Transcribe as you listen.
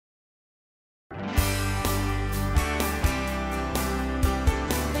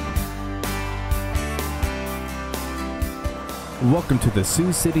Welcome to the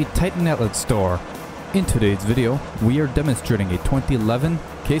Sioux City Titan Outlet Store. In today's video, we are demonstrating a 2011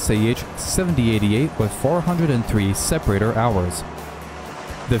 Case IH AF7088 with 403 separator hours.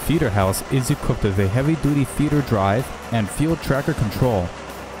 The feeder house is equipped with a heavy-duty feeder drive and fuel tracker control.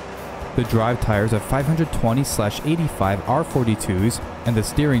 The drive tires are 520/85 R42s and the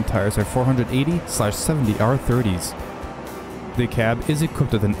steering tires are 480/70 R30s. The cab is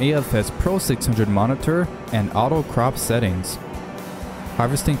equipped with an AFS Pro 600 monitor and auto crop settings.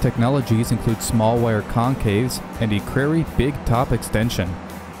 Harvesting technologies include small wire concaves and a Crary big top extension.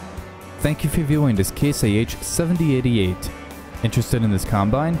 Thank you for viewing this Case IH AF7088. Interested in this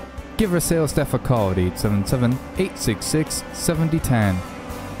combine? Give our sales staff a call at 877-866-7010.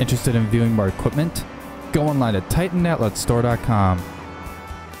 Interested in viewing more equipment? Go online at TitanOutletStore.com.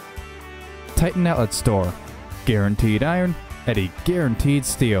 Titan Outlet Store. Guaranteed iron at a guaranteed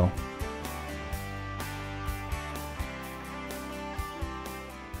steel.